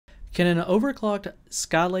Can an overclocked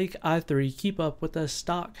Skylake i3 keep up with a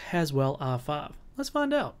stock Haswell i5? Let's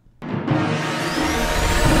find out.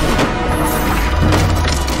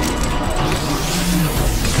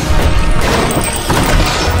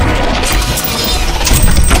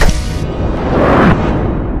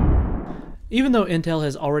 Even though Intel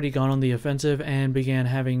has already gone on the offensive and began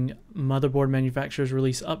having motherboard manufacturers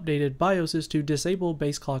release updated BIOSes to disable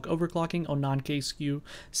base clock overclocking on non-K SKU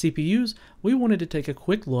CPUs, we wanted to take a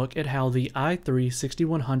quick look at how the i3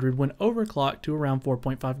 6100, when overclocked to around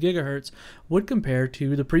 4.5 GHz, would compare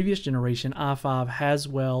to the previous generation i5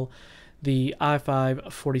 Haswell, the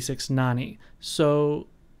i5 4690. So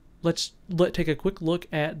let's take a quick look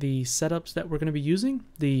at the setups that we're going to be using.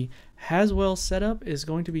 The Haswell setup is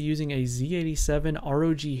going to be using a Z87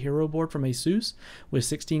 ROG Hero board from ASUS with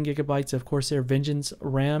 16 GB of Corsair Vengeance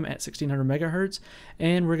RAM at 1600 MHz,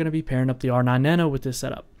 and we're going to be pairing up the R9 Nano with this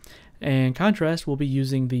setup. In contrast, we'll be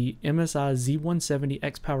using the MSI Z170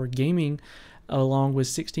 X-Power Gaming along with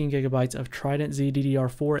 16 GB of Trident Z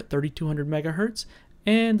DDR4 at 3200 MHz,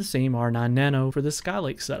 and the same R9 Nano for the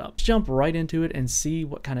Skylake setup. Let's jump right into it and see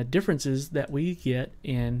what kind of differences that we get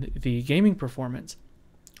in the gaming performance.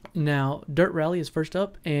 Now, Dirt Rally is first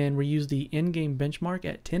up, and we use the in-game benchmark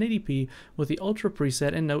at 1080p with the Ultra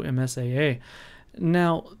preset and no MSAA.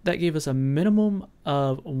 Now, that gave us a minimum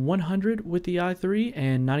of 100 with the i3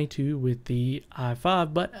 and 92 with the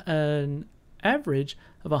i5, but an average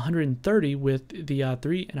of 130 with the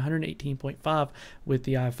i3 and 118.5 with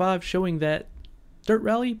the i5, showing that Dirt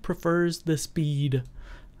Rally prefers the speed,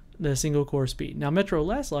 the single core speed. Now, Metro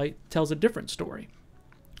Last Light tells a different story,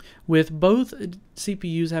 with both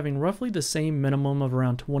CPUs having roughly the same minimum of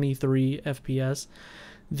around 23 FPS.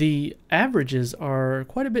 The averages are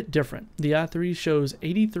quite a bit different. The i3 shows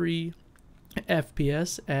 83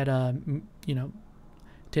 FPS at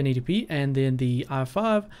 1080p, and then the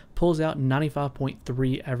i5 pulls out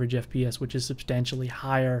 95.3 average FPS, which is substantially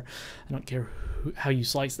higher. I don't care how you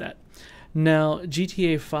slice that. Now,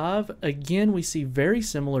 GTA 5, again, we see very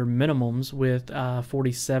similar minimums with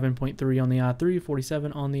 47.3 on the i3,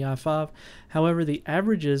 47 on the i5. However, the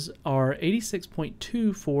averages are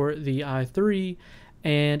 86.2 for the i3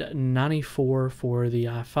 and 94 for the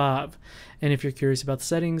i5. And if you're curious about the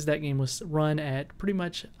settings, that game was run at pretty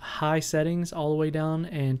much high settings all the way down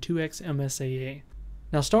and 2x MSAA.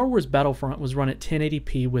 Now, Star Wars Battlefront was run at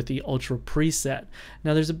 1080p with the Ultra preset.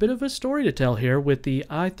 Now, there's a bit of a story to tell here, with the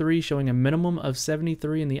i3 showing a minimum of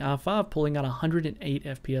 73 and the i5 pulling out 108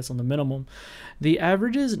 FPS on the minimum. The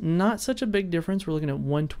averages, not such a big difference. We're looking at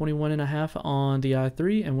 121.5 on the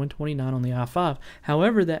i3 and 129 on the i5.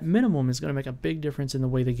 However, that minimum is going to make a big difference in the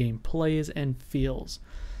way the game plays and feels.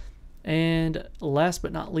 And last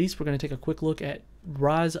but not least, we're going to take a quick look at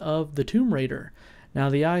Rise of the Tomb Raider. Now,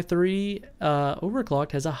 the i3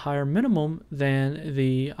 overclocked has a higher minimum than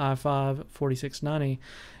the i5 4690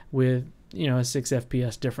 with, a 6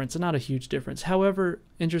 FPS difference, and not a huge difference. However,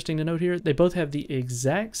 interesting to note here, they both have the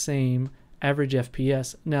exact same average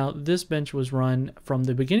FPS. Now, this bench was run from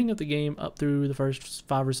the beginning of the game up through the first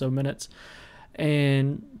 5 or so minutes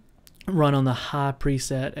and run on the high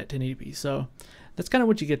preset at 1080p. So that's kind of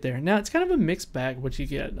what you get there. Now, it's kind of a mixed bag what you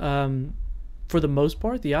get. For the most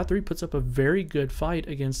part, the i3 puts up a very good fight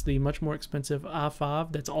against the much more expensive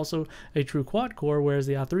i5 that's also a true quad core, whereas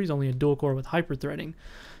the i3 is only a dual core with hyper-threading.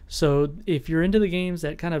 So if you're into the games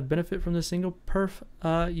that kind of benefit from the single perf,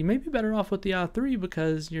 you may be better off with the i3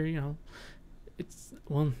 because you're,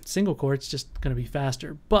 single core, it's just going to be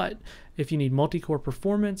faster. But if you need multi-core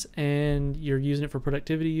performance and you're using it for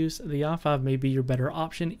productivity use, the i5 may be your better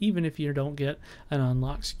option, even if you don't get an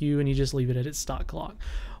unlocked SKU and you just leave it at its stock clock.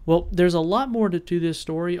 Well, there's a lot more to this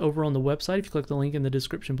story over on the website. If you click the link in the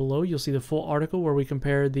description below, you'll see the full article where we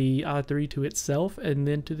compare the i3 to itself and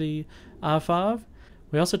then to the i5.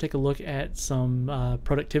 We also take a look at some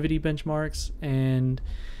productivity benchmarks and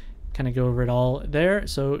kind of go over it all there.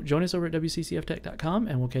 So join us over at wccftech.com,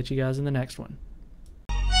 and we'll catch you guys in the next one.